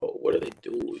What are they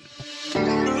doing?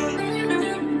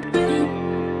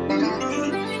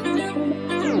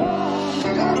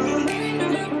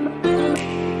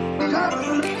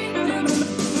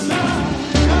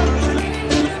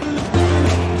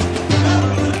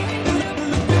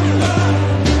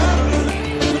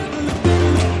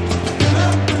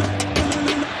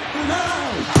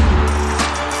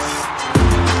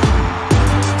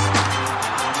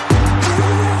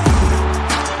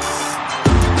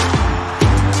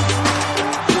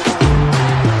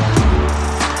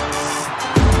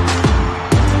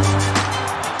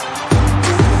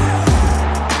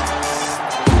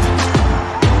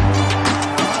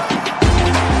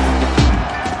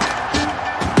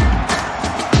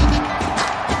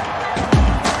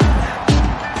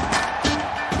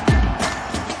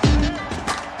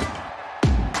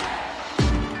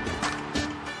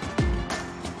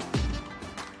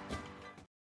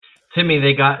 Timmy,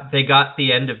 they got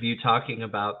the end of you talking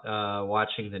about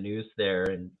watching the news there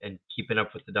and keeping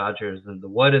up with the Dodgers and the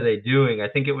what are they doing. I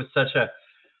think it was such a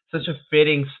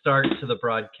fitting start to the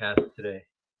broadcast today.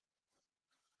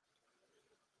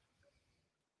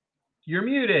 You're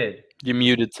muted. You're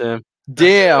muted, Tim.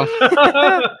 Damn.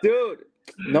 Dude,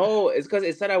 no, it's because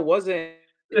it said I wasn't.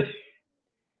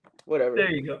 Whatever. There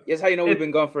you go. Yes, how you know we've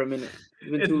been gone for a minute. It's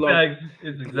been too long.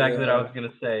 It's exactly what I was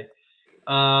gonna say.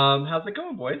 How's it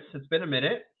going, boys? It's been a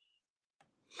minute.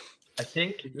 I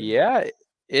think. Yeah,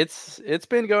 it's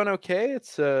been going okay.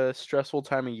 It's a stressful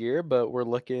time of year, but we're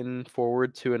looking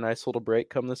forward to a nice little break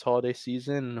come this holiday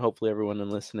season, and hopefully everyone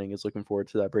listening is looking forward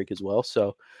to that break as well.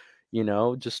 So,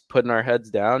 just putting our heads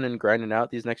down and grinding out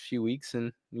these next few weeks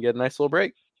and get a nice little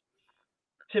break.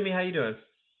 Timmy, how you doing?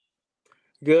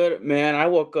 Good, man. I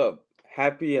woke up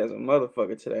happy as a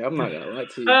motherfucker today. I'm not gonna lie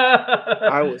to you.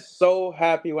 I was so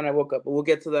happy when I woke up, but we'll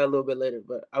get to that a little bit later.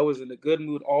 But I was in a good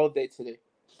mood all day today.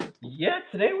 Yeah,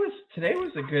 today was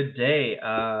a good day.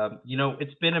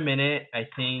 It's been a minute. I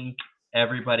think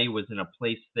everybody was in a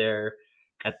place there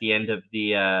at the end of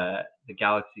the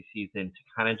Galaxy season to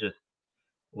kind of just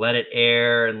let it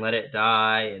air and let it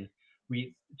die, and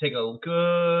we take a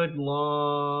good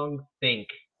long think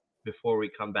before we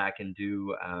come back and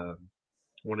do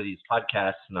one of these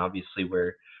podcasts. And obviously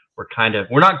we're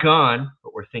not gone,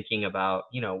 but we're thinking about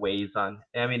ways on.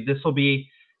 I mean, this will be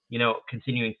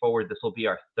continuing forward. This will be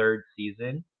our third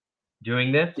season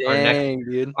doing this.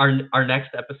 Dang, our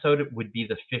next episode would be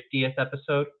the 50th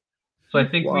episode. So I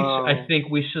think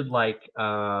we should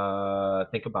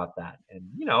think about that. And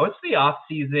it's the off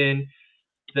season.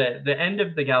 The end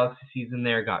of the Galaxy season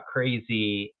there got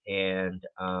crazy, and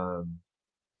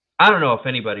I don't know if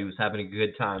anybody was having a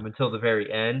good time until the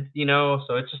very end,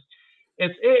 So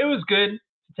it was good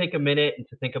to take a minute and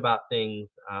to think about things.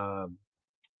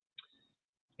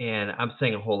 And I'm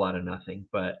saying a whole lot of nothing,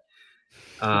 but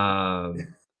I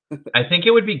think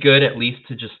it would be good at least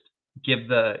to just give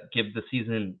the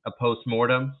season a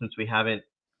post-mortem, since we haven't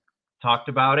talked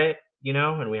about it,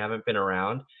 and we haven't been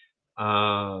around.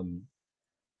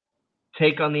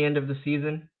 Take on the end of the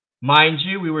season. Mind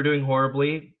you, we were doing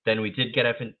horribly. Then we did get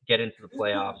into the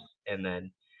playoffs, and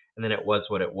then it was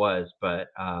what it was. But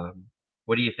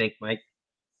what do you think, Mike?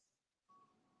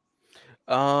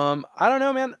 I don't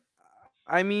know, man.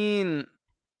 I mean,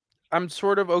 I'm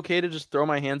sort of okay to just throw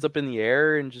my hands up in the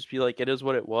air and just be like, it is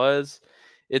what it was.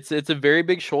 It's a very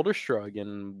big shoulder shrug,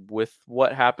 and with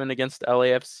what happened against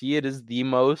LAFC, it is the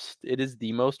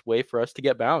most way for us to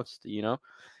get bounced.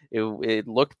 It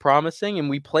looked promising, and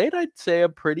we played, I'd say, a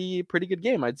pretty good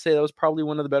game. I'd say that was probably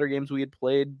one of the better games we had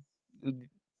played in the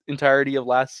entirety of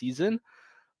last season.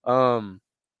 I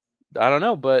don't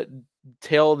know, but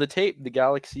tail of the tape, the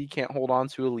Galaxy can't hold on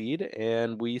to a lead,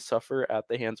 and we suffer at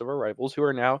the hands of our rivals, who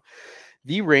are now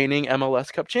the reigning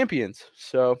MLS Cup champions.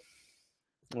 So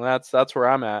that's where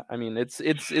I'm at. I mean, it's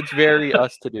very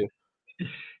us to do.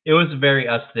 It was a very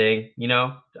us thing,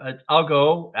 I'll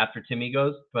go after Timmy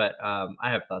goes, but I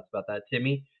have thoughts about that.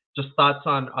 Timmy, just thoughts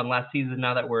on last season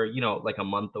now that we're like a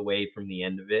month away from the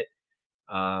end of it.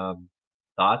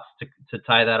 Thoughts to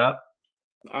tie that up?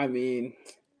 I mean,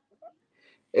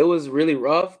 it was really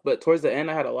rough, but towards the end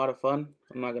I had a lot of fun.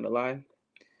 I'm not gonna lie,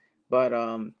 but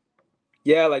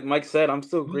yeah, like Mike said, I'm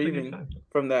still grieving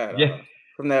from that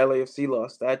from the LAFC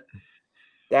loss. That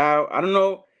I don't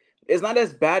know. It's not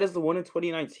as bad as the one in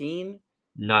 2019.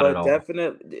 Not at all.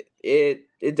 Definitely,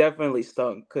 it definitely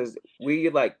stung because we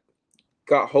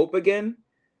got hope again.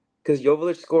 Because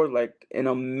Joveljic scored an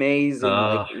amazing,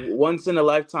 once in a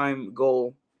lifetime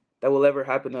goal that will ever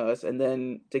happen to us, and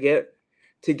then to get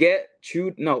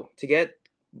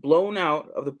blown out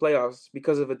of the playoffs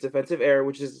because of a defensive error,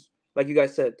 which is, like you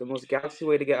guys said, the most Galaxy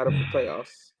way to get out of the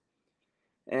playoffs.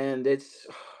 and it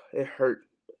hurt.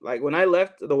 Like when I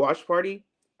left the watch party,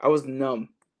 I was numb.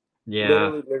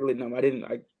 Yeah. Literally numb.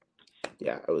 It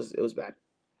was bad.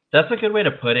 That's a good way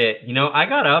to put it. I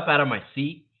got up out of my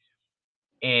seat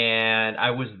and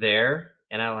I was there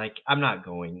and I'm not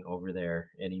going over there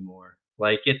anymore.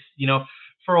 Like it's,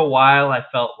 for a while I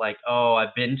felt like, oh,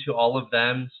 I've been to all of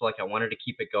them, so like I wanted to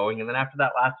keep it going. And then after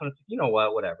that last one, it's like, you know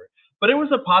what, whatever. But it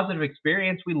was a positive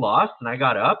experience. We lost and I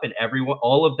got up and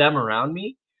all of them around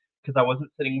me, because I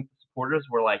wasn't sitting with the supporters,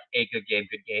 were like, hey, good game,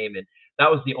 good game. And that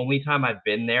was the only time I've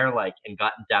been there like and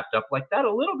gotten dapped up like that.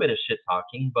 A little bit of shit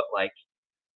talking, but like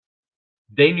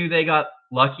they knew they got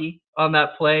lucky on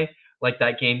that play. Like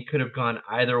that game could have gone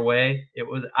either way.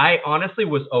 I honestly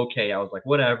was okay. I was like,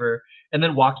 whatever. And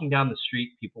then walking down the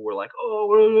street, people were like,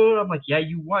 oh, I'm like, yeah,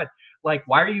 you won. Like,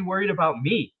 why are you worried about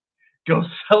me? Go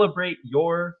celebrate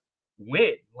your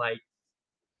win. Like,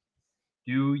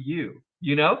 do you?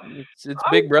 It's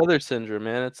big brother syndrome,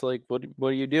 man. It's like, what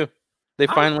do you do? They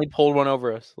finally pulled one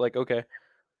over us. Like, okay.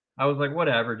 I was like,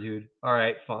 whatever, dude. All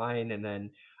right, fine. And then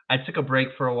I took a break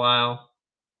for a while.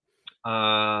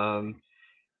 And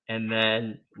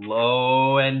then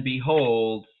lo and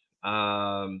behold,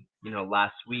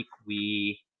 last week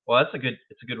it's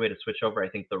a good way to switch over. I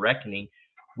think the reckoning,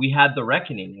 we had the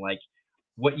reckoning, like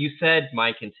what you said,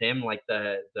 Mike and Tim, like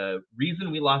the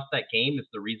reason we lost that game is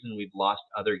the reason we've lost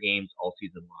other games all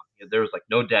season long. There was like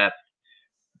no depth.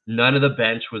 None of the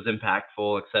bench was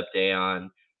impactful except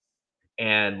Dayon.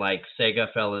 And like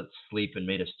Sega fell asleep and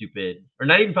made a stupid, or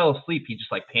not even fell asleep, he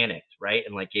just like panicked, right?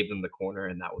 And like gave them the corner,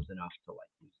 and that was enough to like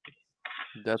lose the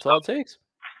game. That's all it takes.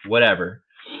 Whatever.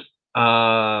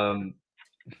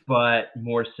 But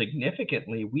more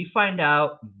significantly, we find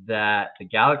out that the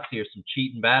Galaxy are some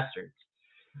cheating bastards.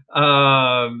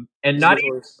 And not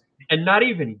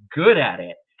even good at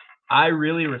it. I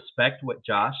really respect what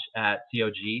Josh at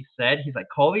COG said. He's like,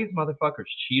 call these motherfuckers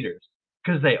cheaters.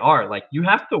 Because they are. Like, you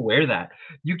have to wear that.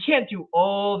 You can't do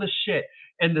all the shit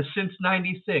and the since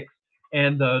 96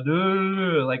 and the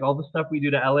like all the stuff we do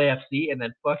to LAFC and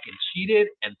then fucking cheated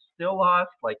and still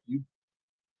lost. Like, you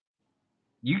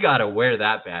gotta wear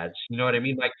that badge. You know what I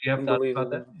mean? Like, do you have thoughts about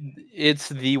that? It's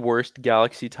the worst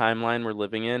Galaxy timeline we're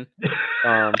living in.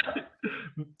 I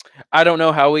don't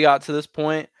know how we got to this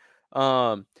point.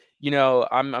 I'm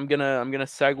gonna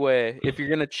segue. If you're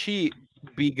gonna cheat,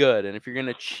 be good, and if you're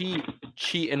gonna cheat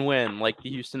and win, like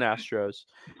the Houston Astros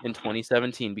in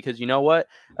 2017. Because you know what?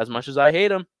 As much as I hate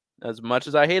them,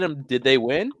 did they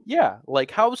win? Yeah. Like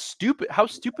how stupid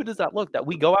does that look? That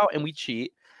we go out and we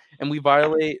cheat and we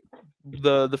violate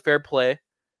the fair play?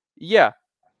 Yeah.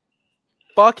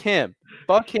 Fuck him.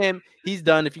 He's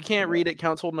done. If you can't read it,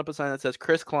 Count's holding up a sign that says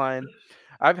Chris Klein.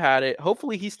 I've had it.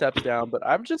 Hopefully he steps down, but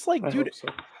I'm just like, dude,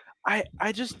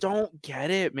 I just don't get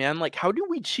it, man. Like, how do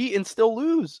we cheat and still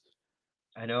lose?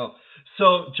 I know.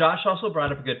 So Josh also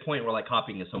brought up a good point. We're like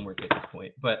copying his homework at this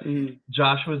point, but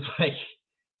Josh was like,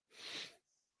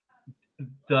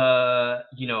 the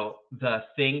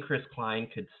thing Chris Klein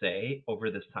could say over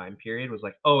this time period was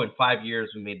like, oh, in 5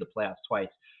 years we made the playoffs twice.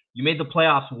 You made the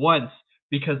playoffs once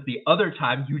because the other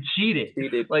time you cheated.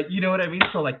 Like, you know what I mean?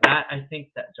 So like that, I think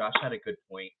that Josh had a good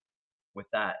point with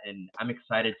that, and I'm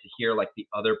excited to hear like the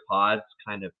other pods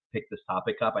kind of pick this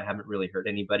topic up. I haven't really heard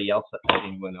anyone else's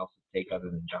take other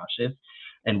than Josh's,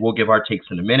 and we'll give our takes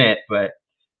in a minute. But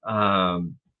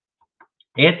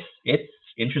it's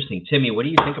interesting. Timmy, what do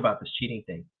you think about this cheating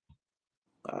thing?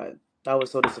 I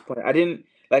was so disappointed. I didn't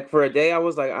like for a day. I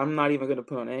was like, I'm not even gonna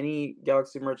put on any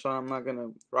Galaxy merch on. I'm not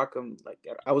gonna rock them. Like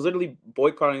I was literally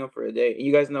boycotting them for a day. And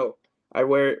you guys know I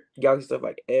wear Galaxy stuff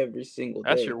like every single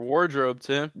day. That's your wardrobe,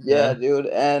 Tim. Yeah, dude.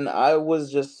 And I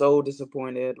was just so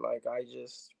disappointed. Like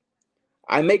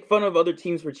I make fun of other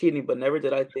teams for cheating, but never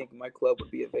did I think my club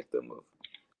would be a victim of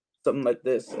something like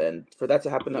this. And for that to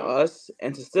happen to us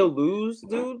and to still lose,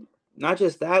 dude. Not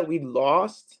just that, we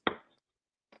lost.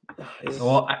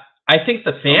 Well, I think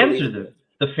the fans are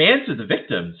the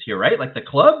victims here, right? Like the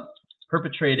club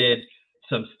perpetrated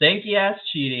some stanky ass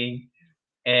cheating,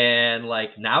 and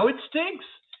like now it stinks.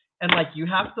 And like you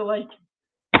have to like,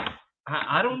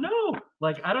 I don't know.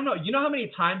 Like I don't know. You know how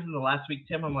many times in the last week,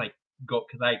 Tim, I'm like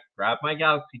because I grab my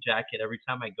Galaxy jacket every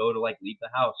time I go to like leave the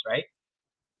house, right?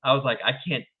 I was like, I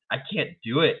can't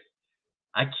do it.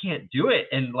 I can't do it,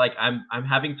 and like I'm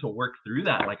having to work through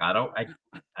that. Like I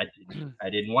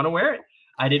didn't want to wear it.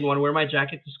 I didn't want to wear my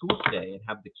jacket to school today and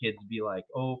have the kids be like,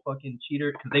 "Oh, fucking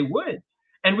cheater," because they would,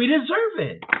 and we deserve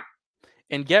it.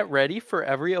 And get ready for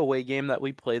every away game that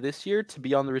we play this year to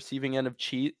be on the receiving end of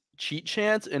cheat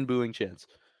chants and booing chants,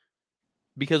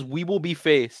 because we will be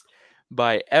faced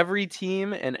by every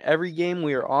team and every game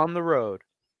we are on the road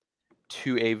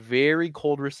to a very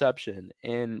cold reception.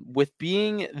 And with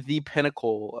being the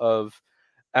pinnacle of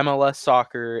MLS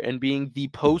soccer and being the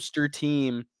poster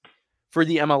team for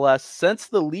the MLS since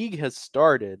the league has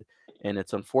started, and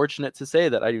it's unfortunate to say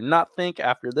that I do not think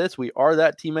after this we are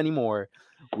that team anymore.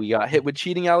 We got hit with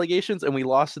cheating allegations and we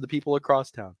lost to the people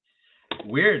across town.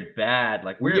 We're bad.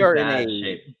 Like We we're are in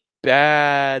in bad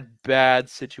a shape. bad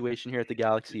situation here at the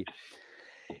Galaxy.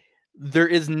 There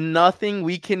is nothing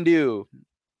we can do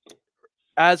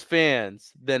as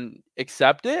fans than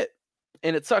accept it,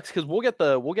 and it sucks because we'll get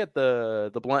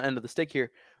the blunt end of the stick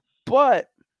here, but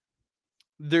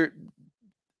they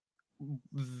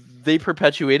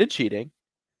perpetuated cheating,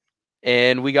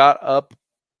 and we got up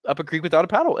a creek without a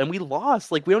paddle, and we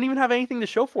lost. Like, we don't even have anything to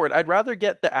show for it. I'd rather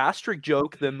get the asterisk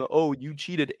joke than the you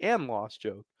cheated and lost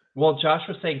joke. Well, Josh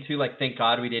was saying too, like, thank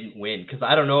God we didn't win, because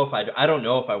I don't know if I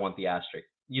want the asterisk.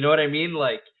 You know what I mean?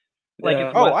 Like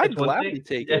Yeah. I'd gladly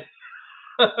take it.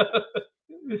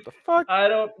 The fuck? I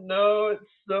don't know. It's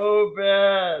so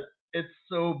bad. It's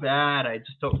so bad. I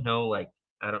just don't know. Like,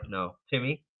 I don't know.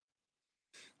 Timmy?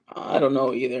 I don't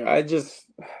know either.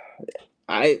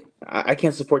 I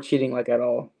can't support cheating like at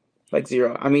all. Like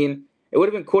zero. I mean, it would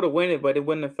have been cool to win it, but it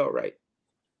wouldn't have felt right.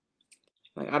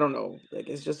 Like, I don't know. Like,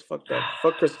 it's just fucked up.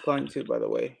 Fuck Chris Klein too, by the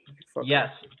way. Fuck him. Yes.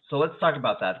 So let's talk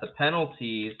about that. The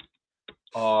penalties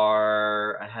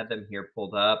are, I had them here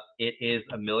pulled up. It is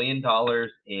 $1 million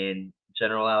in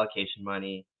general allocation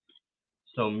money.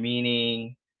 So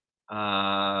meaning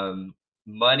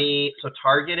money, so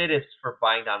targeted is for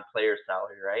buying down player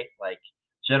salary, right? Like,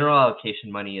 general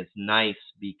allocation money is nice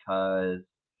because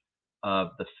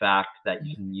of the fact that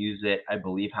you can use it, I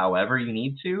believe, however you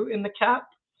need to in the cap.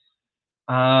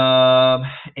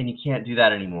 And you can't do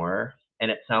that anymore.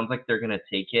 And it sounds like they're going to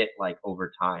take it like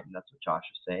over time. That's what Josh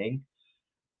is saying.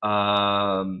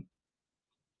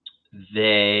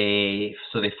 They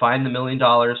fined the $1 million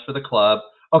for the club.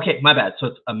 Okay, my bad. So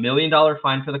it's $1 million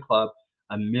fine for the club,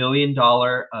 $1 million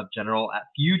of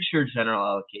future general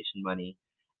allocation money,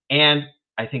 and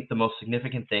I think the most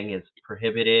significant thing is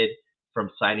prohibited from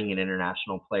signing an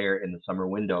international player in the summer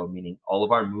window, meaning all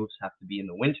of our moves have to be in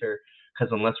the winter,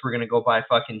 because unless we're going to go buy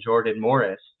fucking Jordan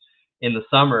Morris in the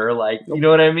summer, like, you know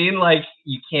what I mean? Like,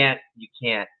 you're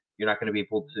not going to be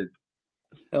able to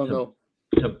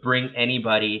bring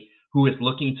anybody who is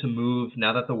looking to move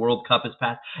now that the World Cup has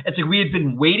passed. It's like we had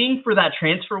been waiting for that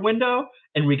transfer window,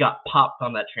 and we got popped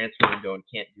on that transfer window and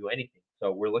can't do anything.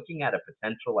 So we're looking at a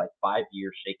potential like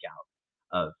 5-year shakeout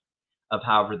of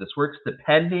however this works,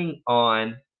 depending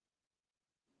on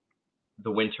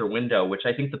the winter window, which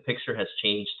I think the picture has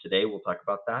changed today. We'll talk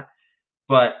about that.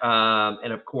 But,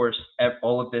 and of course,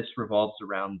 all of this revolves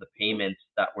around the payments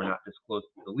that were not disclosed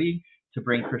to the league to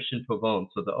bring Christian Pavone.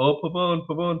 So Pavone,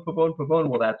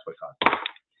 well, that's what cost it.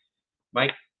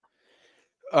 Mike?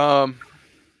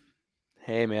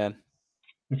 Hey, man.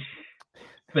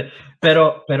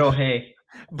 Pero hey.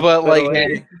 But like,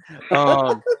 hey.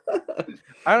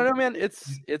 I don't know, man.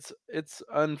 It's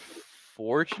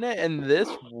unfortunate, and this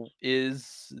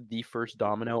is the first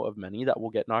domino of many that will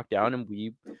get knocked down, and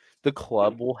the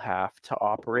club will have to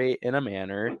operate in a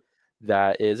manner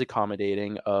that is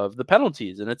accommodating of the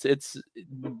penalties. And it's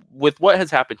with what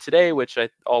has happened today, which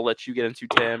I'll let you get into,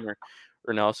 Tim or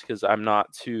Nels, because I'm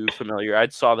not too familiar. I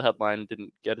saw the headline,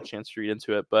 didn't get a chance to read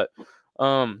into it, but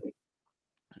I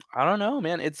don't know,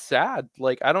 man. It's sad.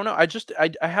 Like, I don't know. I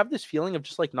have this feeling of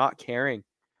just like not caring.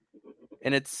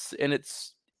 And it's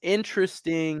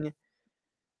interesting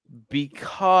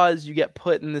because you get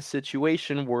put in this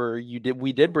situation where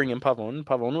we did bring in Pavone.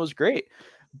 Pavone was great.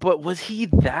 But was he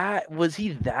that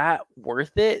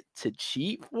worth it to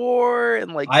cheat for?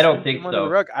 And like, I don't think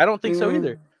so. I don't think so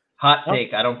either. Hot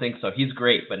take. I don't think so. He's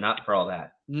great, but not for all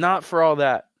that. Not for all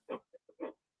that.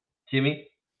 Timmy?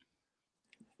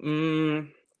 Maybe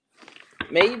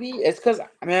it's because,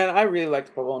 man, I really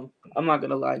liked Pavone. I'm not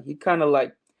gonna lie. He kind of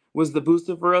like was the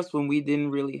booster for us when we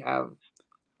didn't really have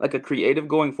like a creative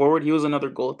going forward. He was another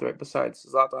goal threat besides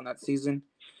Zlatan that season.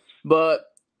 But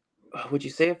would you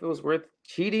say if it was worth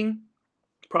cheating?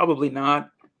 Probably not.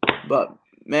 But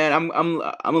man, I'm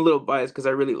a little biased because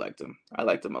I really liked him. I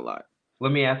liked him a lot.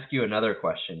 Let me ask you another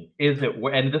question.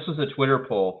 And this was a Twitter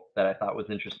poll that I thought was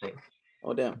interesting.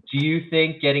 Oh, damn. Do you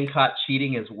think getting caught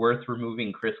cheating is worth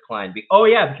removing Chris Klein?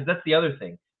 Because that's the other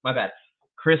thing. My bad.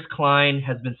 Chris Klein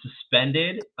has been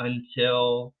suspended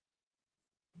until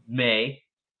May,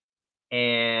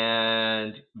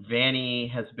 and Vanny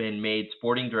has been made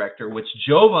sporting director, which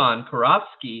Jovan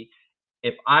Karofsky,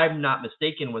 if I'm not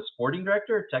mistaken, was sporting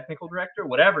director, technical director,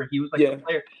 whatever. He was like a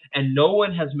player, and no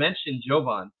one has mentioned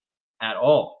Jovan at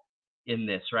all. in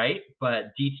this, right?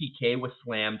 But DTK was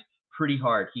slammed pretty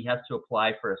hard. He has to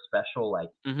apply for a special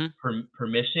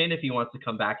permission if he wants to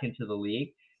come back into the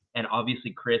league. And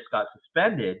obviously Chris got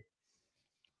suspended.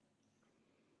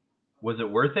 Was it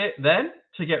worth it then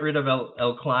to get rid of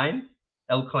El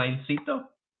Kleincito?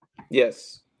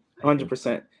 Yes,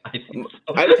 100%. I think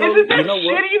so. I told Isn't that you know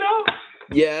what? shitty though?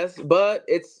 Yes, but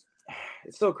it's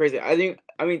so crazy. I mean,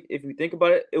 if you think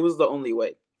about it, it was the only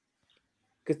way.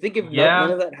 Because think if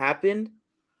none of that happened,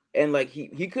 and like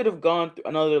he could have gone through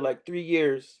another like 3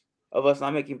 years of us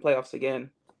not making playoffs again,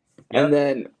 and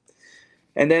then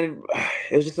it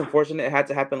was just unfortunate it had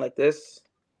to happen like this.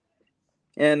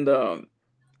 And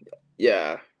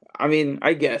yeah, I mean,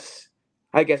 I guess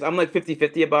I'm like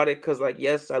 50-50 about it because like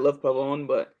yes, I love Pavón,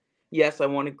 but yes, I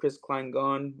wanted Chris Klein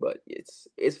gone, but it's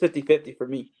 50-50 for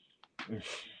me.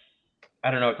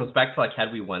 I don't know. It goes back to like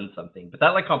had we won something, but that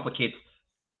like complicates.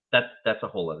 That's a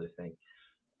whole other thing.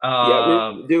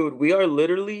 Dude, we are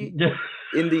literally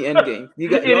in the end game.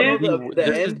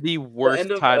 This is the worst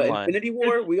timeline. Infinity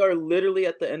War. We are literally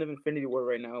at the end of Infinity War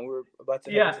right now. We're about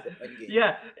to head into the end game.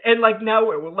 Yeah, and like now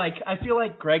we're like, I feel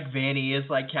like Greg Vanny is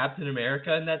like Captain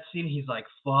America in that scene. He's like,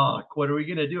 "Fuck, what are we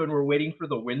gonna do?" And we're waiting for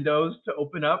the windows to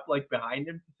open up like behind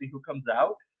him to see who comes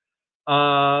out.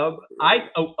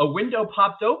 A window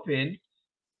popped open,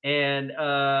 and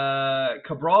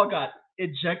Cabral got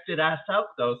ejected ass out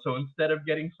though, so instead of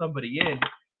getting somebody in,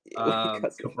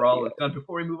 Cabral is gone.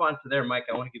 Before we move on to there, Mike,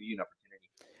 I want to give you an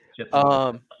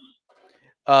opportunity.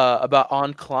 About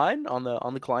on Klein, on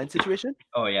the Klein situation.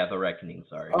 Oh yeah, the reckoning.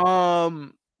 Sorry.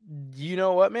 You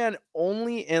know what, man?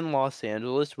 Only in Los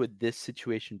Angeles would this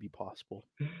situation be possible.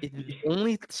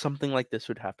 Only something like this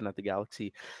would happen at the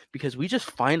Galaxy, because we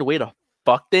just find a way to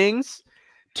fuck things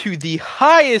to the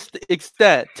highest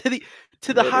extent, to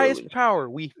the highest power.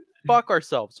 We fuck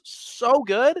ourselves so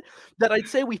good that I'd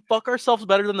say we fuck ourselves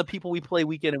better than the people we play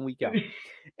week in and week out.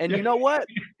 And you know what?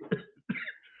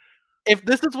 If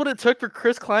this is what it took for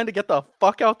Chris Klein to get the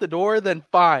fuck out the door, then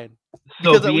fine.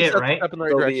 So be it, right? In the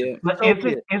right direction. But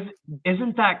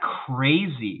isn't that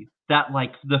crazy that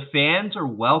like the fans are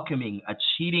welcoming a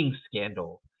cheating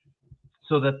scandal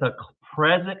so that the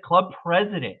club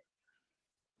president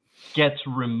gets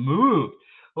removed?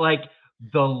 Like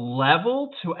the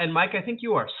level to, and Mike, I think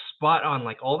you are spot on.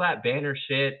 Like all that banner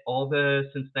shit, all the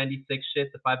since '96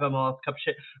 shit, the 5 MLS Cup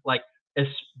shit. Like it's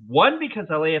one because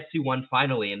LAFC won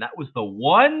finally, and that was the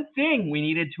one thing we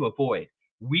needed to avoid.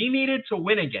 We needed to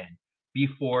win again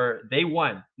before they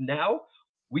won. Now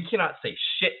we cannot say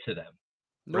shit to them,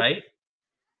 right?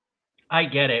 I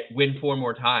get it. Win 4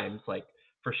 more times, like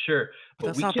for sure. But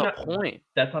that's not the point.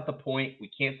 That's not the point. We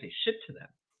can't say shit to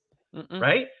them,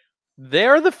 right?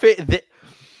 They're the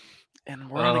and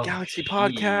we're on the Galaxy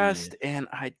podcast, and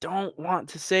I don't want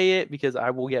to say it because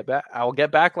I will get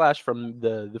backlash from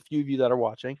the few of you that are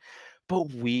watching,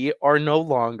 but we are no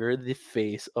longer the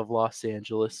face of Los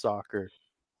Angeles soccer.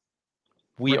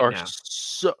 We are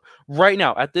so right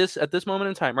now at this moment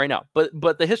in time right now,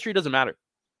 but the history doesn't matter.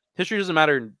 History doesn't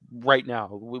matter right now.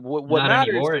 What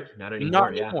matters?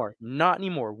 Not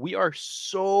anymore. We are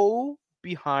so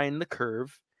behind the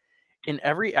curve in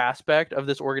every aspect of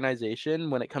this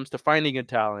organization when it comes to finding a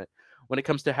talent, when it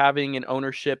comes to having an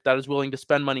ownership that is willing to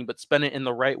spend money but spend it in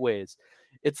the right ways.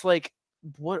 It's like,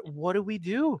 what do we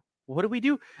do? What do we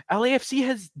do? LAFC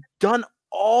has done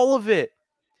all of it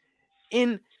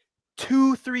in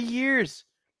 2-3 years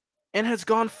and has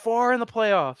gone far in the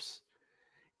playoffs.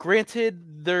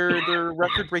 Granted, their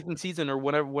record-breaking season, or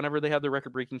whenever they had their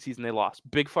record-breaking season, they lost.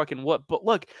 Big fucking what? But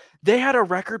look, they had a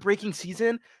record-breaking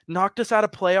season, knocked us out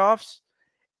of playoffs,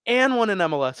 and won an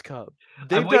MLS Cup.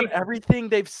 They've done everything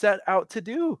they've set out to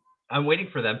do. I'm waiting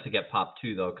for them to get popped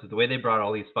too, though, because the way they brought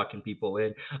all these fucking people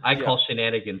in, I call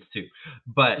shenanigans too.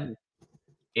 But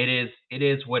it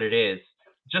is what it is.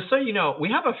 Just so you know, we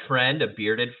have a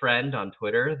bearded friend on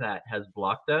Twitter that has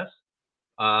blocked us.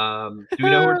 Do we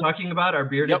know who we're talking about? Our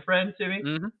bearded friend, Timmy?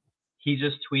 Mm-hmm. He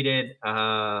just tweeted,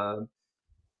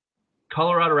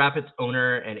 Colorado Rapids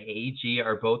owner and AG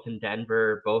are both in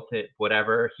Denver, both at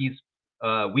whatever. He's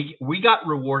we got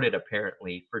rewarded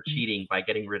apparently for cheating by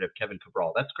getting rid of Kevin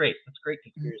Cabral. That's great. That's great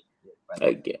conspiracy.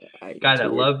 Guy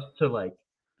that loves to like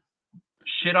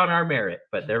shit on our merit,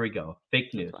 but there we go.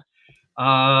 Fake news.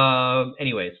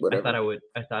 Anyways, whatever. I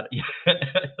thought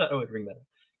I would bring that up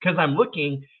because I'm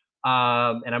looking.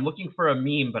 And I'm looking for a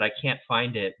meme, but I can't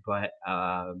find it. But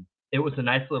it was a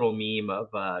nice little meme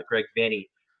of Greg Vanny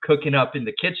cooking up in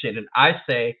the kitchen. And I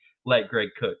say, let Greg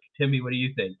cook. Timmy, what do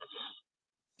you think?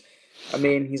 I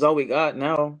mean, he's all we got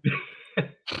now.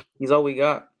 He's all we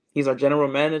got. He's our general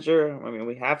manager. I mean,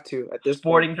 we have to at this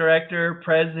Sporting point. director,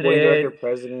 president. Sporting director,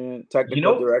 president,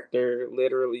 technical director,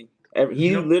 literally.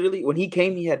 Literally, when he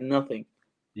came, he had nothing.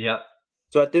 Yeah.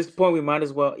 So at this point, we might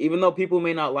as well, even though people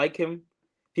may not like him,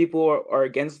 people are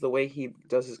against the way he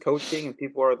does his coaching, and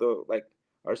people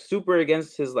are super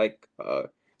against his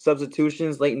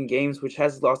substitutions late in games, which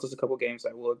has lost us a couple games.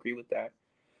 I will agree with that.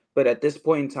 But at this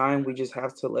point in time, we just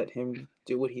have to let him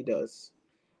do what he does.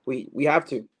 We have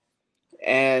to.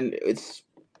 And it's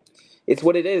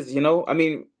what it is, you know? I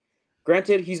mean,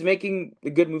 granted, he's making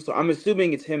the good moves. So I'm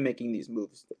assuming it's him making these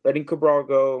moves. Letting Cabral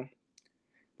go,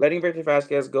 letting Victor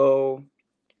Vasquez go,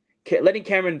 letting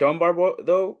Cameron Dunbar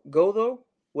go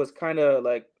was kind of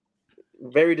like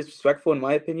very disrespectful in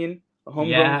my opinion. A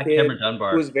homegrown kid Cameron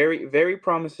Dunbar, who was very, very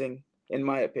promising in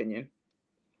my opinion.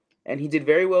 And he did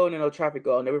very well in an El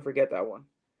Tráfico. I'll never forget that one.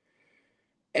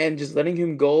 And just letting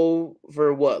him go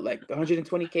for what, like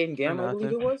 120K in GAM, I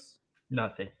believe it was?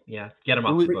 Nothing. Yeah. Get him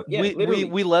off the book. Yeah,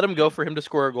 we let him go for him to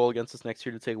score a goal against us next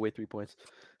year to take away 3 points.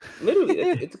 Literally,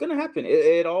 it's going to happen.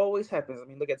 It always happens. I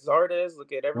mean, look at Zardes.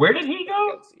 Look at everyone. Where did he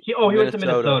go? He went to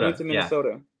Minnesota. He went to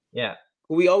Minnesota. Yeah.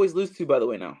 Who we always lose to, by the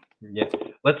way, now. Yeah.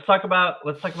 Let's talk about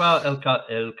El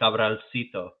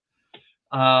Cabralcito.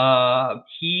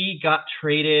 He got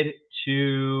traded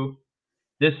to...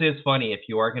 This is funny if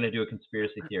you are going to do a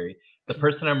conspiracy theory. The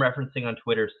person I'm referencing on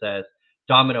Twitter says,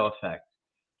 domino effect.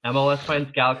 MLS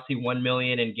finds Galaxy $1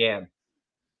 million in GAM.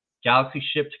 Galaxy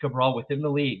shipped Cabral within the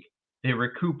league. They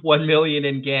recoup $1 million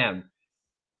in GAM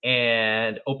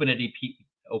and open a DP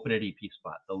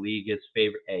spot. The league is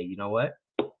favorite. Hey, you know what?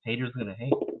 Haters gonna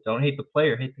hate. Don't hate the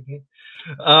player, hate the game.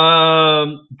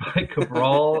 But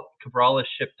Cabral is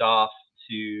shipped off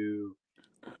to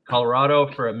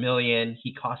Colorado for $1 million.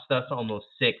 He cost us almost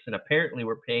 $6 million, and apparently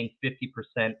we're paying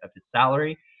 50% of his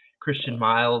salary. Christian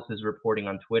Miles is reporting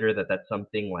on Twitter that that's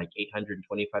something like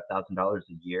 $825,000 a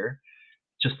year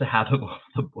just to have him off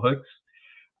the books.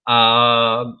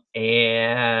 I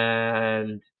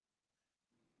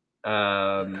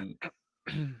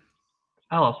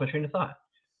lost my train of thought.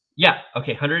 Yeah,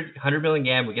 okay, 100 million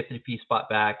GAM. We get the DP spot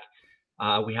back.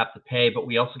 We have to pay, but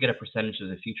we also get a percentage of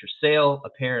the future sale,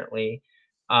 apparently.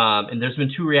 And there's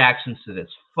been 2 reactions to this.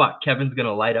 Fuck, Kevin's going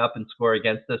to light up and score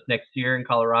against us next year in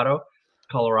Colorado.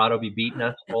 Colorado be beating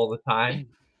us all the time.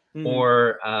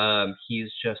 Or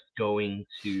he's just going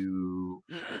to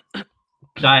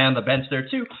die on the bench there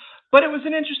too. But it was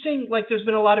an interesting, there's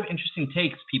been a lot of interesting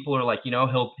takes. People are like,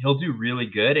 he'll do really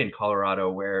good in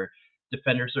Colorado where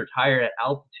defenders are tired at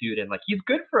altitude, and he's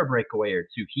good for a breakaway or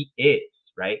two. He is,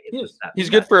 right? It's just he's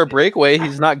good for a breakaway.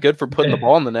 He's not good for putting the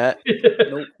ball in the net.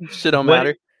 Nope. Shit don't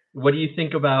matter. What do you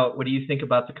think about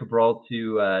the Cabral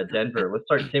to Denver? Let's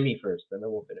start Timmy first, and then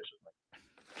we'll finish with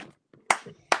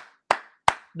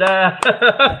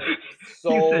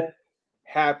so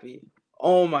happy.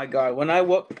 Oh my god. When I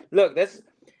look, this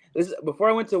before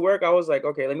I went to work, I was like,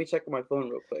 okay, let me check my phone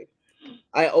real quick.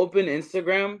 I opened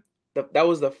Instagram. That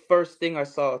was the first thing I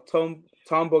saw. Tom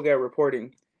Boget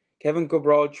reporting Kevin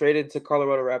Cabral traded to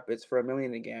Colorado Rapids for $1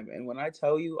 million in GAM. And when I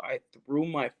tell you, I threw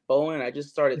my phone and I just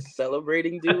started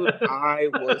celebrating, dude. I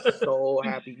was so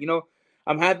happy.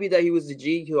 I'm happy that he was a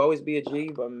G. He'll always be a G.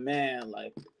 But man,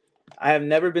 I have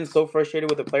never been so frustrated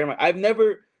with a player. I've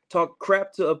never talked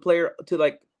crap to a player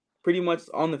pretty much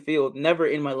on the field. Never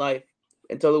in my life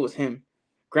until it was him.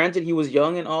 Granted, he was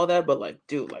young and all that, but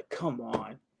dude, come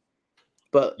on.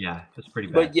 But yeah, it's pretty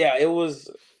bad. But yeah, it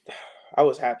was. I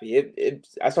was happy.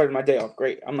 I started my day off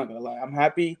great. I'm not gonna lie. I'm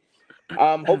happy.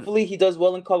 Hopefully he does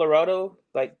well in Colorado.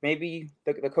 Maybe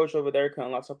the coach over there can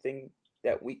unlock something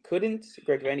that we couldn't.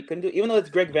 Greg Vanney couldn't do, even though it's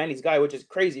Greg Vanney's guy, which is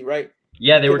crazy, right?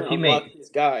 Yeah, they were teammates. His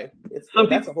guy.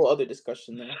 That's a whole other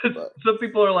discussion there. But. Some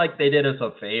people are like, they did us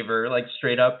a favor,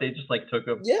 straight up. They just took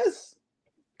him. Yes,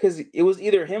 because it was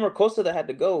either him or Costa that had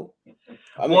to go.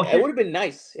 I mean, it would have been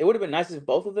nice. It would have been nice if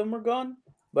both of them were gone.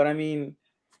 But I mean,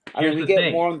 we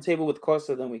get more on the table with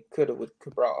Costa than we could have with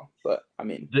Cabral. But I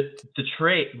mean, the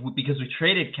trade, because we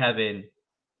traded Kevin,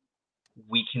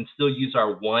 we can still use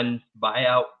our one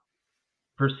buyout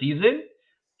per season,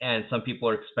 and some people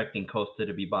are expecting Costa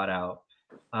to be bought out.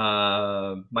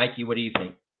 Mikey, what do you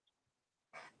think?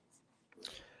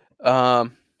 That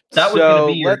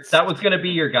was gonna be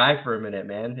your guy for a minute,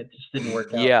 man. It just didn't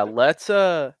work out. Yeah, let's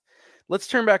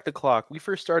turn back the clock. We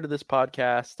first started this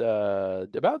podcast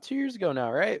about 2 years ago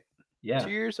now, right? Yeah.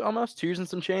 2 years almost, 2 years and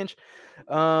some change.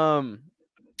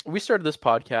 We started this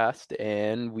podcast,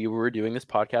 and we were doing this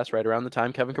podcast right around the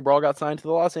time Kevin Cabral got signed to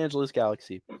the Los Angeles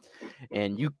Galaxy.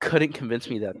 And you couldn't convince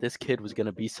me that this kid was going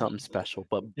to be something special,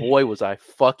 but boy, was I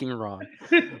fucking wrong.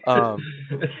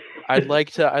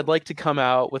 I'd like to come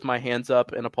out with my hands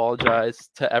up and apologize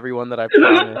to everyone that I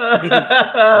promised.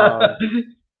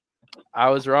 I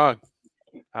was wrong.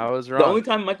 The only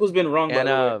time Michael's been wrong, by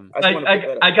the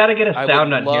way. I gotta get a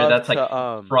sound on here that's like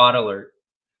fraud alert.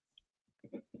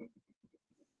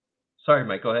 Sorry,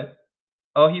 Mike, go ahead.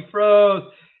 Oh, he froze.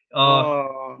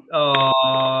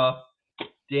 Oh,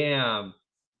 damn.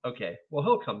 Okay, well,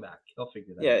 he'll come back. He'll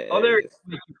figure that out. Oh, there he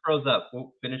froze up.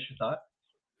 We'll finish your thought.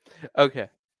 Okay.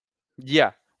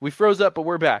 Yeah, we froze up, but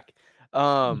we're back.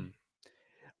 I'd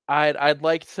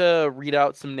like to read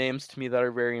out some names to me that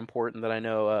are very important that I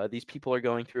know these people are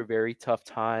going through a very tough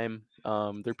time.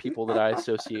 They're people that I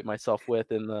associate myself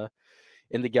with in the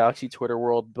Galaxy Twitter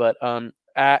world, but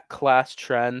at Class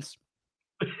Trends,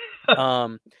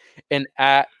 and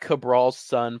at Cabral's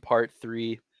Son Part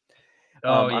 3.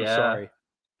 I'm sorry.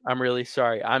 I'm really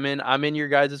sorry. I'm in your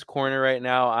guys' corner right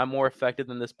now. I'm more affected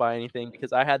than this by anything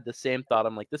because I had the same thought.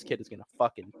 I'm like, this kid is gonna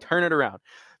fucking turn it around.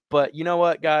 But you know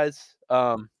what, guys?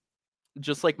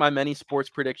 Just like my many sports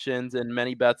predictions and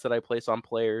many bets that I place on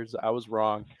players, I was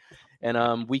wrong.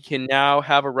 And we can now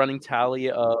have a running tally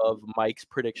of Mike's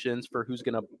predictions for who's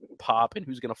gonna pop and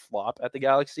who's gonna flop at the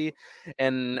Galaxy.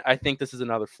 And I think this is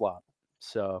another flop.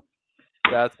 So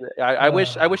that's I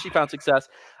wish he found success.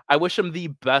 I wish him the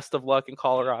best of luck in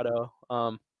Colorado.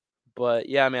 But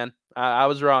yeah, man, I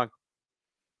was wrong.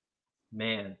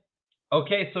 Man.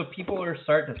 Okay, so people are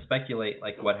starting to speculate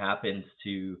like what happens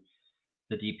to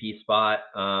the DP spot.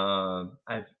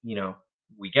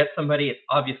 We get somebody. It's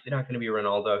obviously not going to be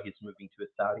Ronaldo. He's moving to a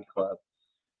Saudi club.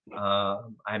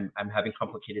 I'm having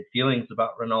complicated feelings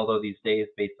about Ronaldo these days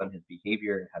based on his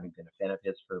behavior and having been a fan of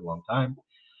his for a long time.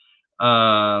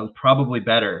 Probably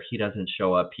better he doesn't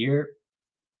show up here.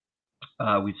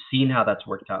 We've seen how that's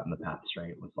worked out in the past,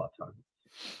 right, with Zlatan.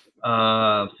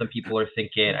 Some people are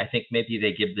thinking, I think maybe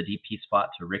they give the DP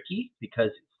spot to Ricky because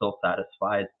it still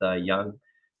satisfies the young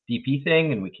DP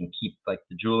thing, and we can keep like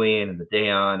the Julian and the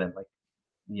Dejan and like,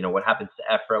 what happens to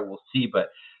Efra, we'll see. But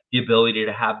the ability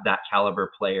to have that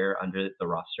caliber player under the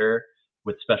roster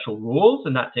with special rules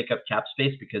and not take up cap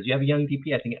space because you have a young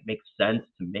DP, I think it makes sense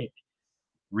to make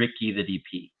Ricky the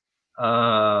DP.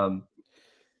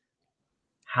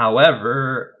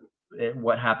 However,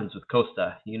 what happens with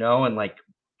Costa, and like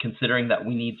considering that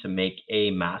we need to make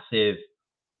a massive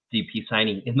DP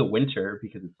signing in the winter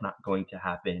because it's not going to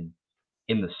happen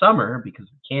in the summer because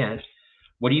we can't.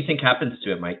 What do you think happens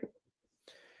to it, Mike?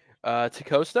 To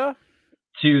Costa?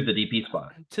 To the DP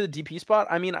spot. To the DP spot?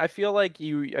 I mean, I feel like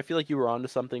you were onto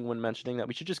something when mentioning that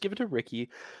we should just give it to Ricky,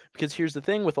 because here's the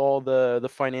thing with all the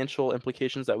financial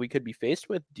implications that we could be faced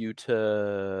with due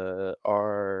to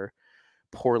our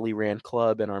poorly ran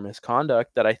club and our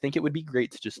misconduct, that I think it would be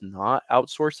great to just not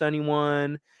outsource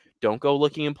anyone. Don't go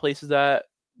looking in places that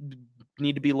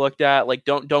need to be looked at. Like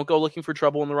don't go looking for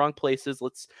trouble in the wrong places.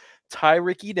 Let's tie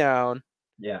Ricky down.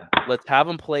 Yeah. Let's have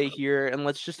him play here and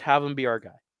let's just have him be our guy.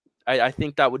 I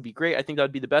think that would be great. I think that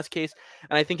would be the best case.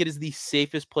 And I think it is the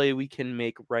safest play we can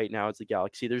make right now as the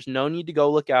Galaxy. There's no need to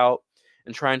go look out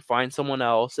and try and find someone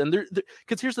else. And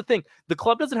because here's the thing, the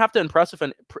club doesn't have to impress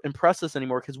us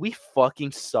anymore because we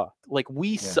fucking suck. Like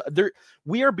we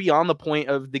are beyond the point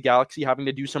of the Galaxy having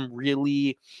to do some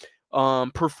really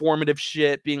performative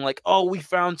shit, being like, oh, we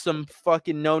found some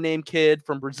fucking no-name kid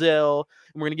from Brazil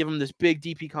and we're gonna give him this big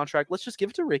DP contract. Let's just give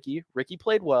it to Ricky. Ricky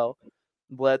played well.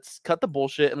 Let's cut the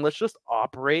bullshit and let's just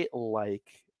operate like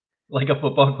a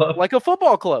football club. Like a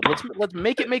football club. Let's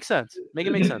make it make sense. Make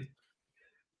it make sense.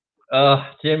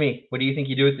 Jimmy, what do you think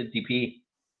you do with the DP?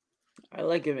 I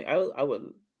like giving. I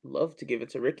would love to give it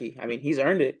to Ricky. I mean, he's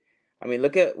earned it. I mean,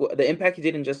 look at the impact he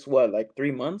did in just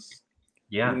 3 months.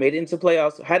 Yeah, he made it into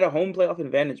playoffs. Had a home playoff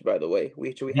advantage, by the way,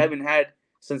 which we haven't had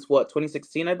since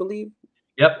 2016, I believe.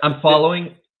 Yep, I'm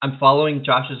following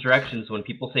Josh's directions when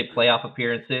people say playoff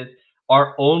appearances.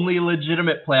 Our only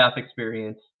legitimate playoff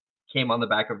experience came on the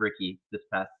back of Ricky this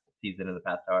past season in the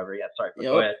past. However, yeah, sorry, but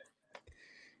go ahead.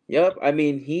 Yep, I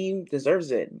mean, he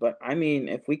deserves it. But, I mean,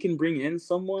 if we can bring in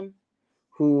someone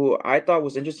who I thought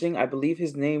was interesting, I believe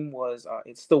his name was,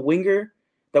 it's the winger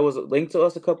that was linked to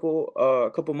us a couple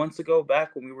months ago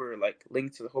back when we were,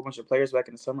 linked to a whole bunch of players back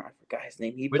in the summer. I forgot his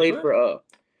name. He played for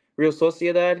Real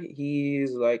Sociedad.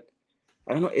 He's, I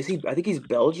don't know. I think he's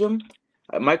Belgium.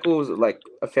 Michael was,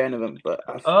 a fan of him, but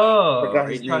I forgot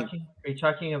his name. Are you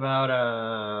talking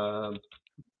about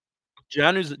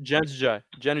Januzaj?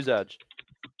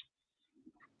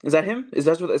 Is that him? It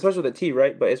starts with a T,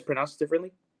 right? But it's pronounced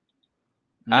differently?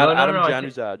 No, Adam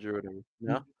Januzaj or whatever.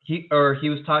 No? He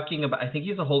was talking about, I think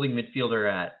he's a holding midfielder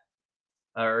at,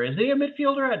 or is he a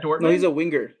midfielder at Dortmund? No, he's a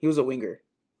winger. He was a winger.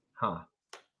 Huh.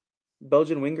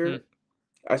 Belgian winger. Hmm.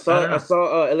 I I saw don't I know.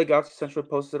 saw LA Galaxy Central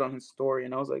posted on his story,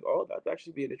 and I was like, oh, that'd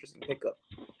actually be an interesting pickup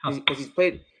Huh. because he's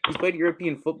played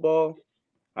European football.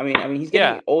 I mean he's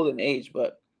Yeah, getting old in age,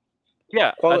 but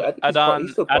yeah. quality. I think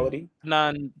he's still quality.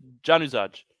 Adnan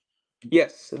Januzaj.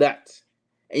 Yes, that.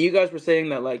 And you guys were saying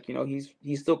that like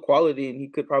he's still quality and he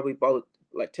could probably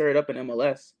like tear it up in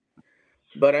MLS.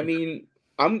 But I mean,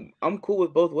 I'm cool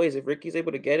with both ways. If Ricky's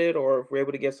able to get it, or if we're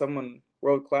able to get someone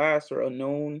world class or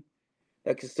unknown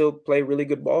that can still play really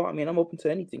good ball, I mean, I'm open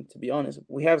to anything. To be honest,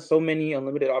 we have so many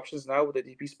unlimited options now with the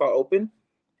DP spot open,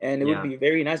 and it would Yeah. be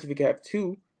very nice if we could have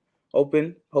two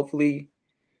open. Hopefully,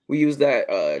 we use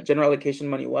that general allocation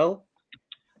money well.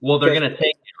 Well, they're Because gonna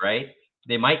take it, right?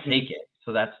 They might take it.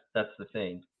 So that's the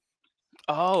thing.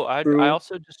 Oh, I True.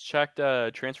 also just checked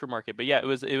transfer market, but yeah, it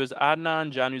was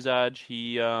Adnan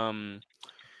Januzaj.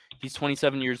 He's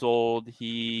 27 years old.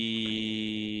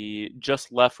 He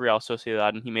just left Real Sociedad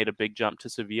and he made a big jump to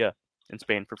Sevilla in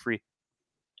Spain for free.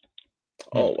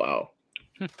 Oh wow.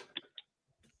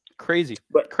 Crazy,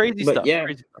 But crazy but stuff. yeah.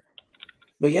 Crazy stuff.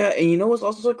 But yeah, and you know what's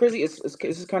also so crazy? This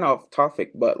is kind of off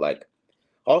topic, but like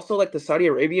also like the Saudi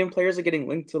Arabian players are getting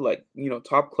linked to like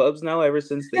top clubs now ever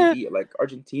since they Yeah. beat like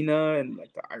Argentina and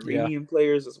like the Yeah. Iranian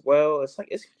players as well. It's like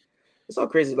it's all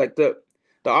crazy. Like the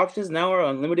options now are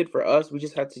unlimited for us. We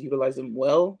just have to utilize them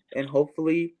well, and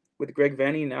hopefully with Greg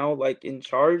Vanny now like in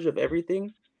charge of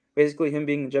everything, basically him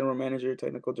being general manager,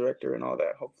 technical director, and all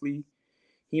that. Hopefully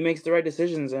he makes the right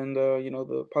decisions, and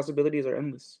the possibilities are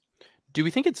endless. Do we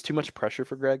think it's too much pressure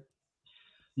for Greg?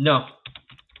 No,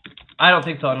 I don't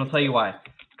think so, and I'll tell you why.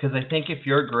 Because I think if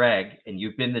you're Greg and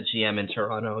you've been the GM in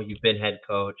Toronto, you've been head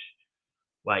coach,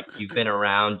 like you've been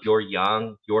around, you're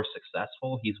young, you're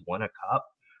successful. He's won a cup.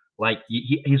 Like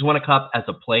he's won a cup as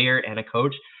a player and a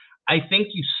coach. I think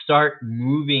you start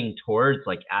moving towards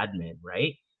like admin,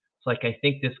 right? It's like I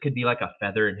think this could be like a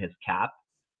feather in his cap.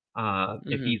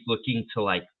 If he's looking to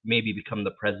like maybe become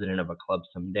the president of a club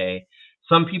someday.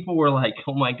 Some people were like,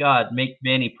 "Oh my God, make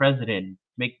Vanny president,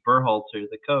 make Berhalter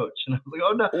the coach," and I was like,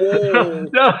 "Oh no, Whoa.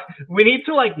 no, we need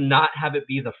to like not have it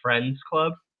be the Friends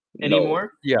Club No.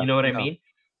 anymore." Yeah, You know what I no. mean?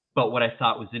 But what I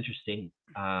thought was interesting,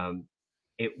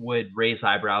 it would raise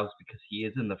eyebrows because he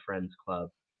is in the Friends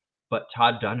Club. But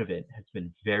Todd Donovan has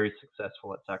been very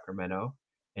successful at Sacramento,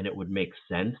 and it would make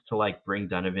sense to like bring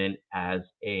Donovan as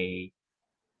a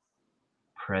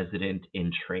president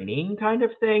in training kind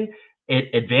of thing.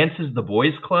 It advances the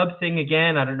boys club thing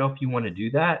again. I don't know if you want to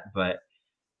do that, but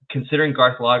considering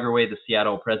Garth Lagerwey, the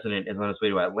Seattle president, is on his way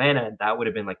to Atlanta, that would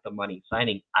have been like the money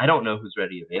signing. I don't know who's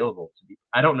ready available to be.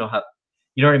 I don't know how.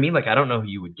 You know what I mean? Like I don't know who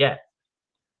you would get.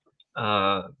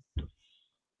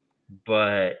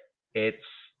 But it's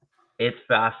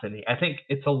fascinating. I think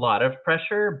it's a lot of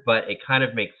pressure, but it kind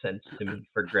of makes sense to me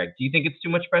for Greg. Do you think it's too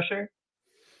much pressure?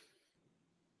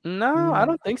 No, I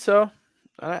don't think so.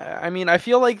 I mean, I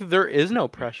feel like there is no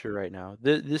pressure right now.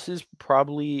 This is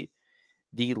probably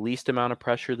the least amount of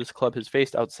pressure this club has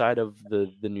faced outside of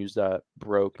the news that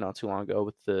broke not too long ago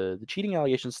with the cheating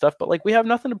allegation stuff. But like, we have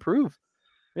nothing to prove.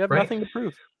 We have Right. nothing to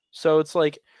prove. So it's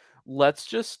like, let's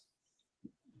just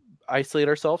isolate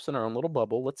ourselves in our own little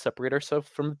bubble. Let's separate ourselves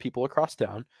from the people across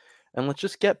town, and let's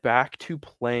just get back to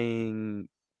playing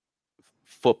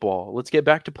football. Let's get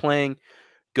back to playing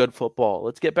good football.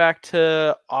 Let's get back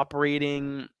to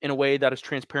operating in a way that is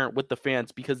transparent with the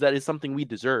fans, because that is something we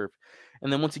deserve.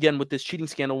 And then once again, with this cheating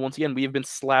scandal, once again, we have been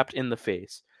slapped in the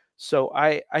face. So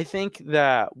I think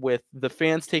that with the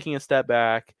fans taking a step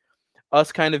back,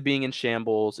 us kind of being in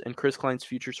shambles, and Chris Klein's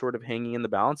future sort of hanging in the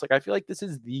balance, like I feel like this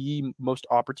is the most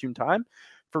opportune time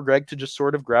for Greg to just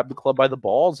sort of grab the club by the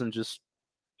balls and just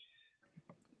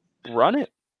run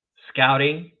it.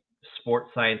 Scouting,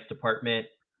 sports science department,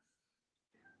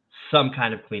 some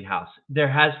kind of clean house. There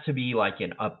has to be like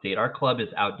an update. Our club is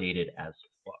outdated as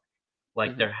fuck.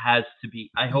 Like there has to be.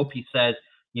 I hope he says,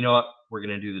 you know what, we're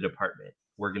gonna do the department.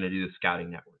 We're gonna do the scouting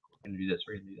network. We're gonna do this.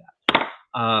 We're gonna do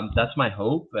that. That's my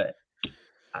hope, but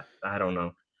I don't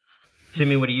know.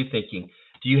 Timmy, what are you thinking?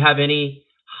 Do you have any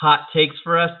hot takes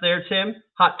for us there, Tim?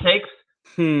 Hot takes?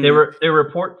 They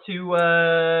report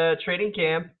to training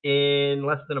camp in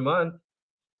less than a month.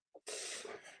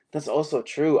 That's also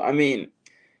true. I mean,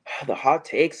 the hot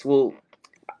takes will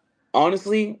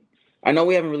honestly, I know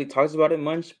we haven't really talked about it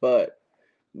much, but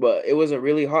it was a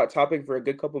really hot topic for a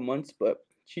good couple months. But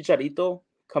Chicharito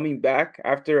coming back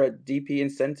after a DP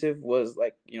incentive was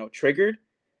like, triggered.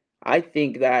 I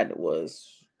think that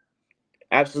was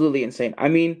absolutely insane. I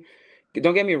mean,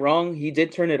 don't get me wrong, he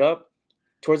did turn it up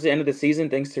towards the end of the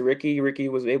season thanks to Ricky. Ricky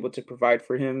was able to provide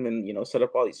for him and set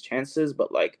up all these chances.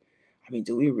 But like, I mean,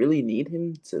 do we really need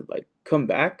him to like come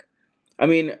back? I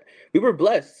mean, we were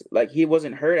blessed. Like, he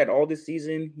wasn't hurt at all this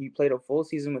season. He played a full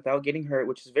season without getting hurt,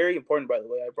 which is very important, by the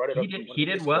way. I brought it up. He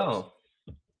did well.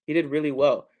 He did really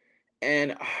well,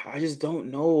 and I just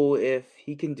don't know if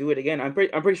he can do it again. I'm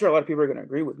pretty sure a lot of people are gonna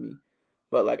agree with me,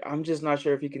 but like, I'm just not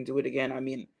sure if he can do it again. I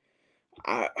mean,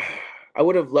 I I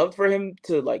would have loved for him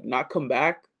to like not come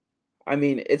back. I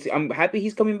mean, I'm happy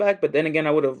he's coming back, but then again,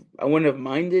 I wouldn't have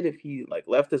minded if he like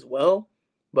left as well.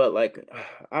 But like,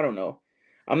 I don't know.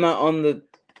 I'm not on the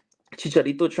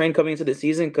Chicharito train coming into the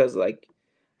season because like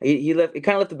he left. It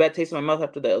kind of left a bad taste in my mouth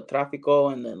after the El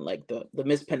Tráfico and then like the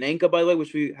Miss Panenka, by the way,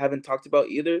 which we haven't talked about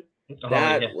either.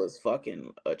 That was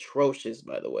fucking atrocious,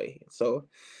 by the way. So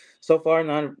far,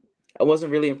 I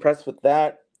wasn't really impressed with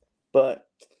that, but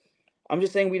I'm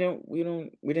just saying we didn't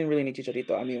really need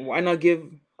Chicharito. I mean, why not give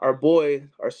our boy,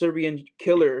 our Serbian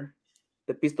killer,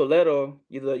 the Pistolero,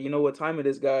 you know what time it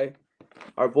is, guy,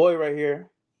 our boy right here.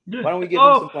 Why don't we give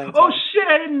him some playing time? Oh shit!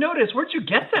 I didn't notice. Where'd you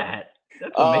get that?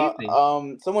 That's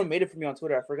amazing. Someone made it for me on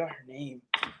Twitter. I forgot her name,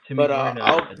 but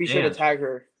I'll be sure to tag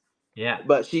her. Yeah.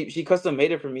 But she custom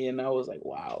made it for me, and I was like,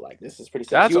 wow, like this is pretty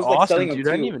sick. That's she was, awesome, like, dude.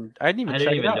 I didn't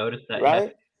even notice that.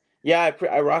 Right? Yeah,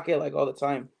 I rock it like all the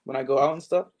time when I go out and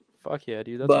stuff. Fuck yeah,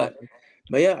 dude. That's awesome.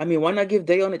 But yeah, I mean, why not give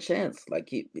Dayon a chance? Like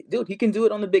he can do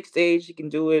it on the big stage. He can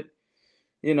do it.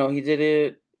 You know, he did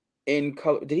it in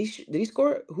color. Did he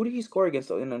score? Who did he score against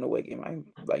in an away game? I'm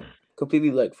like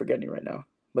completely like forgetting right now.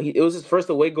 But it was his first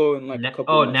away goal in like a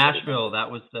couple. Nashville.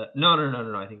 That was the no.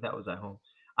 I think that was at home.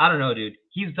 I don't know, dude.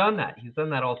 He's done that. He's done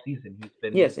that all season. He's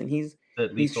been and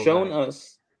he's shown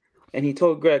us, and he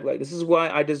told Greg like, this is why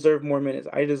I deserve more minutes.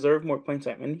 I deserve more playing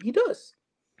time, and he does.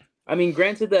 I mean,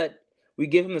 granted that we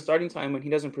give him the starting time when he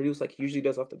doesn't produce like he usually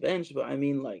does off the bench, but I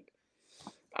mean, like,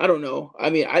 I don't know. I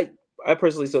mean, I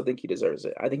personally still think he deserves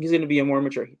it. I think he's going to be a more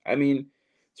mature. I mean,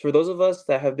 for those of us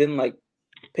that have been like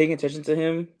paying attention to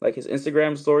him, like his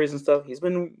Instagram stories and stuff, he's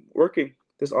been working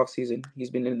this off season. He's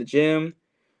been in the gym,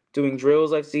 doing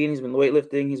drills. I've seen. He's been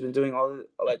weightlifting. He's been doing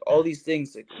all these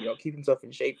things to keep himself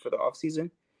in shape for the off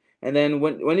season. And then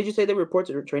when did you say they report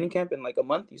to training camp in like a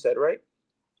month? You said, right?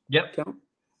 Yep.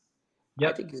 Yeah,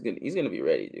 I think he's gonna be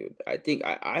ready, dude. I think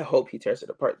I hope he tears it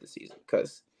apart this season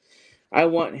because I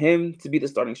want him to be the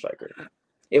starting striker.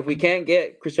 If we can't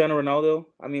get Cristiano Ronaldo,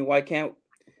 I mean, why can't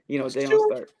Dayon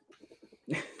start?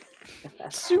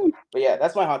 But yeah,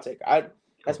 that's my hot take.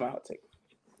 That's my hot take.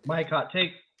 Mike, hot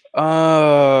take.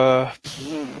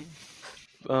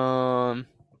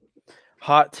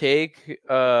 Hot take.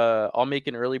 I'll make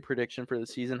an early prediction for the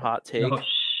season. Hot take. Oh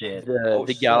shit.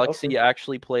 The Galaxy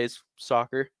actually plays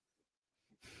soccer.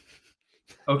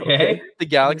 Okay. The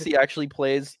Galaxy actually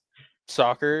plays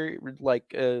soccer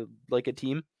like a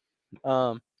team.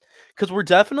 Because we're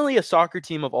definitely a soccer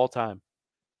team of all time.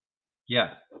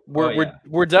 Yeah.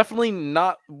 We're definitely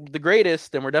not the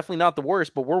greatest, and we're definitely not the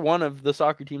worst, but we're one of the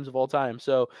soccer teams of all time.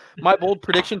 So my bold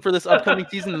prediction for this upcoming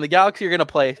season, the Galaxy are gonna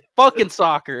play fucking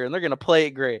soccer, and they're gonna play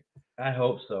it great. I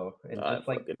hope so. And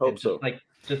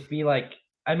just be like,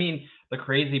 I mean, the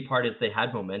crazy part is they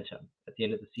had momentum at the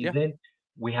end of the season. Yeah.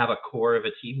 We have a core of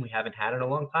a team we haven't had in a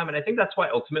long time. And I think that's why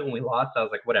ultimately when we lost, I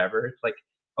was like, whatever. It's like,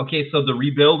 okay, so the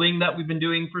rebuilding that we've been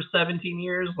doing for 17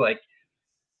 years, like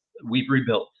we've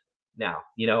rebuilt now,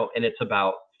 and it's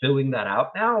about filling that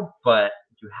out now, but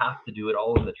you have to do it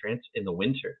all in the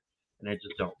winter. And I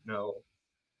just don't know.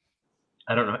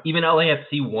 I don't know. Even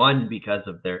LAFC won because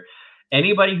of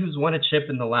anybody who's won a chip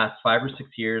in the last 5 or 6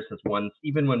 years has won,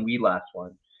 even when we last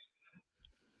won,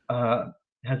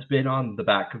 has been on the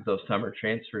back of those summer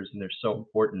transfers, and they're so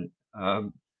important.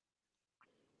 But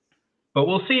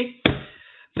we'll see.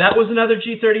 That was another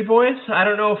G30, boys. I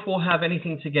don't know if we'll have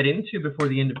anything to get into before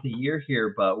the end of the year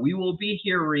here, but we will be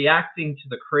here reacting to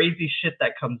the crazy shit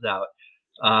that comes out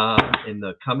in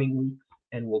the coming weeks,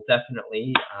 and we'll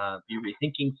definitely be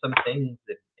rethinking some things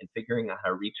and figuring out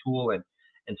how to retool and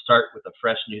start with a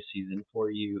fresh new season for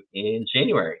you in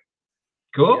January.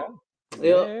 Cool?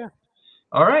 Yeah.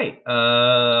 All right.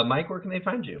 Mike, where can they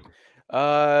find you?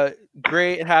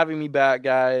 Great having me back,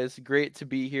 guys. Great to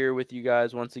be here with you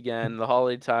guys once again. The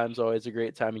holiday time's always a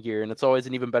great time of year, and it's always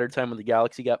an even better time when the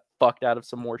Galaxy got fucked out of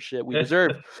some more shit we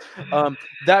deserve.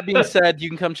 That being said, you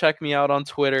can come check me out on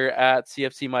Twitter at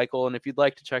CFC Michael, and if you'd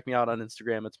like to check me out on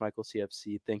Instagram, it's Michael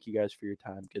CFC. Thank you guys for your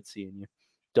time. Good seeing you.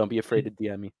 Don't be afraid to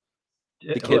DM me.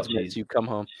 The kids miss you. Come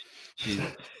home.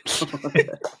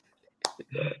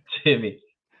 Timmy.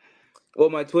 Well,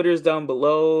 my Twitter is down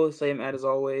below, same as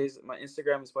always. My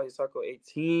Instagram is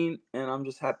SpicyTaco18, and I'm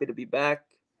just happy to be back.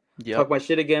 Talk my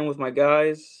shit again with my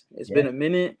guys. It's been a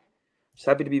minute. Just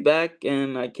happy to be back,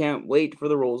 and I can't wait for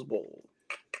the Rose Bowl.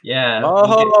 Yeah.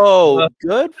 Oh,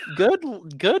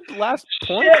 good last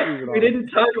point. Shit, we didn't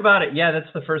talk about it. Yeah,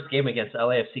 that's the first game against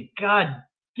LAFC. God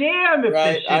damn! If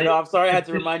Right. this shit I know. I'm sorry I if had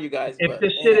to this- remind you guys. If But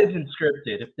this shit isn't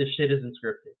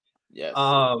scripted. yes,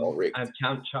 all rigged. I'm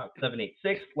Count Chalk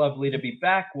 786. Lovely to be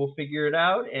back. We'll figure it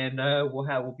out, and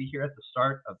we'll be here at the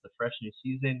start of the fresh new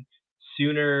season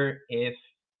sooner if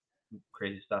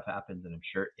crazy stuff happens, and I'm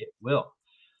sure it will.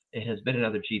 It has been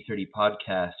another G30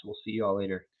 podcast. We'll see you all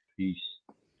later. Peace.